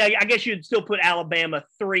conceive? Yeah, I guess you'd still put Alabama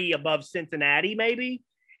 3 above Cincinnati, maybe.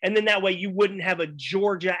 And then that way you wouldn't have a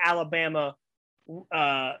Georgia-Alabama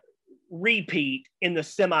repeat in the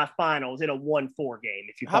semifinals in a 1-4 game.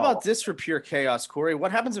 How about this for pure chaos, Corey?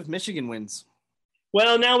 What happens if Michigan wins?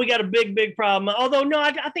 Well, now we got a big problem. Although, no,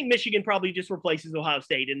 I think Michigan probably just replaces Ohio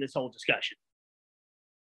State in this whole discussion.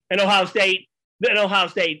 And Ohio State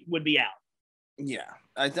would be out. Yeah,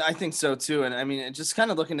 I think so too. And I mean, just kind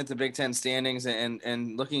of looking at the Big Ten standings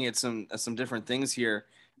and looking at some different things here,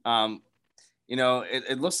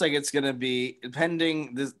 it looks like it's going to be,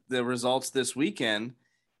 pending the results this weekend,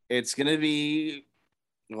 it's going to be,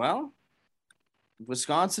 well,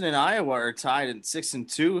 Wisconsin and Iowa are tied at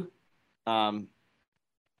 6-2.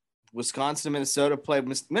 Wisconsin and Minnesota play.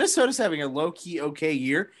 Minnesota's having a low-key okay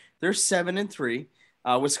year. They're 7-3.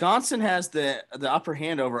 Wisconsin has the upper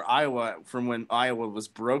hand over Iowa from when Iowa was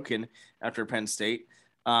broken after Penn State.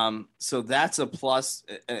 So that's a plus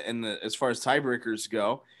as far as tiebreakers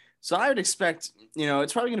go. So I would expect,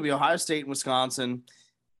 it's probably going to be Ohio State and Wisconsin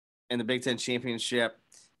in the Big Ten championship.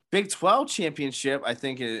 Big 12 championship, I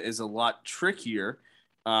think, is a lot trickier.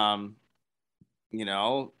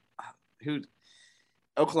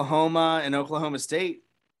 Oklahoma and Oklahoma State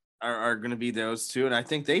are going to be those two. And I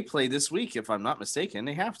think they play this week, if I'm not mistaken.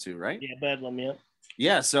 They have to, right? Yeah, Bedlam, yeah.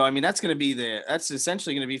 Yeah, so, I mean, that's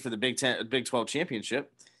essentially going to be for the Big 12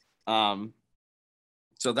 championship.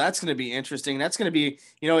 So that's going to be interesting. That's going to be,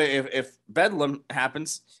 if Bedlam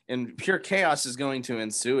happens and pure chaos is going to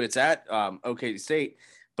ensue, it's at OK State.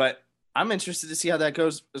 But I'm interested to see how that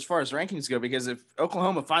goes as far as rankings go, because if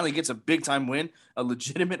Oklahoma finally gets a big-time win, a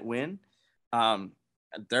legitimate win,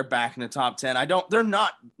 they're back in the top 10. They're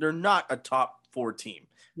not a top 4 team.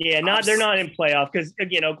 Yeah, they're not in playoff because,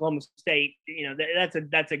 again, Oklahoma State,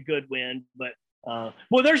 that's a good win. But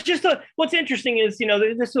there's just what's interesting is,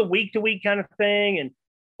 this is a week-to-week kind of thing, and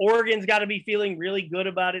Oregon's got to be feeling really good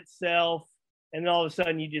about itself, and then all of a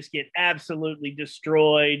sudden you just get absolutely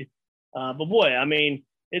destroyed. But boy, I mean,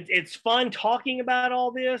 it's fun talking about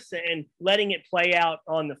all this and letting it play out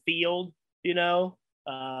on the field. It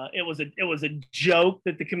was a joke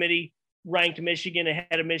that the committee ranked Michigan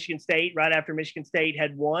ahead of Michigan State right after Michigan State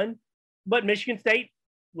had won, but Michigan State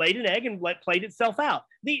laid an egg and played itself out.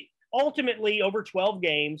 Ultimately, over 12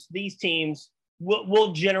 games, these teams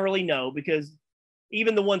will generally know, because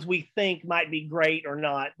even the ones we think might be great or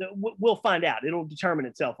not, we'll find out. It'll determine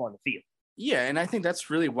itself on the field. Yeah, and I think that's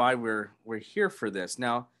really why we're here for this.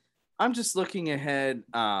 Now, I'm just looking ahead.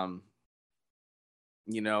 The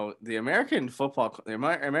American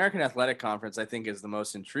Athletic Conference, I think, is the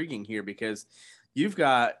most intriguing here, because you've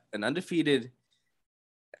got an undefeated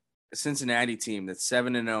Cincinnati team that's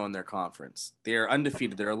 7-0 in their conference. They are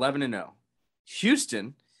undefeated. They're 11-0.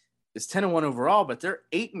 Houston is 10-1 overall, but they're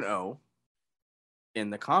 8-0 in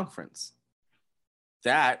the conference.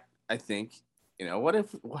 That, I think, what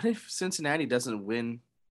if Cincinnati doesn't win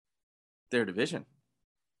their division?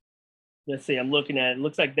 Let's see. I'm looking at it. It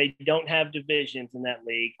looks like they don't have divisions in that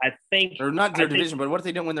league. I think, or not their division, but what if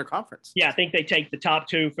they don't win their conference? Yeah, I think they take the top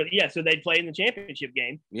 2 so they'd play in the championship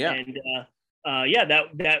game. Yeah, and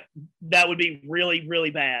that would be really,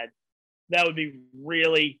 really bad. That would be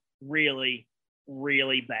really, really,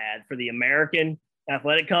 really bad for the American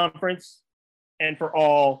Athletic Conference and for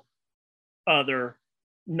all other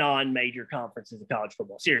non-major conferences of college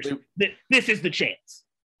football. Seriously, this is the chance.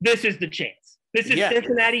 This is the chance. This is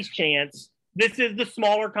Cincinnati's chance. This is the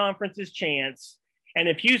smaller conference's chance. And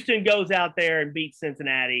if Houston goes out there and beats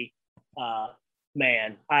Cincinnati,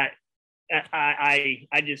 man, I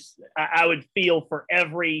would feel for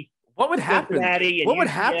every what would happen. What would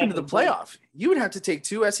happen to the playoff? You would have to take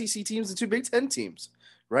 2 SEC teams and 2 Big Ten teams,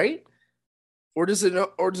 right? Or does a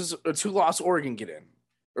 2-loss Oregon get in?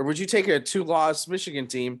 Or would you take a 2-loss Michigan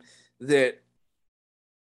team that,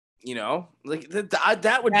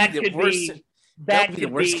 that would be the worst. That would be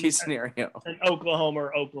the worst case scenario. An Oklahoma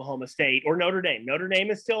or Oklahoma State or Notre Dame. Notre Dame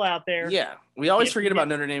is still out there. Yeah, we always forget about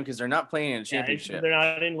Notre Dame because they're not playing in a championship. They're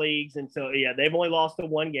not in leagues, and so they've only lost to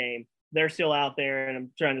 1 game. They're still out there, and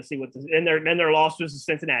I'm trying to see and their loss was to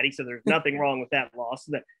Cincinnati, so there's nothing wrong with that loss.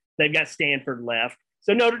 They've got Stanford left.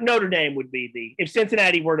 So Notre Dame would be if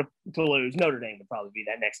Cincinnati were to lose, Notre Dame would probably be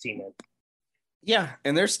that next team in. Yeah,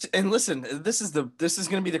 and listen, this is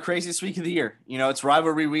going to be the craziest week of the year. You know, it's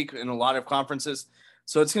rivalry week in a lot of conferences,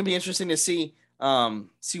 so it's going to be interesting to see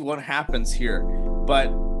what happens here. But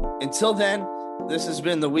until then, this has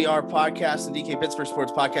been the We Are Podcast and DK Pittsburgh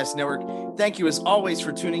Sports Podcast Network. Thank you as always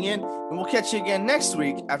for tuning in, and we'll catch you again next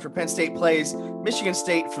week after Penn State plays Michigan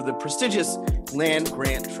State for the prestigious Land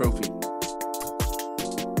Grant Trophy.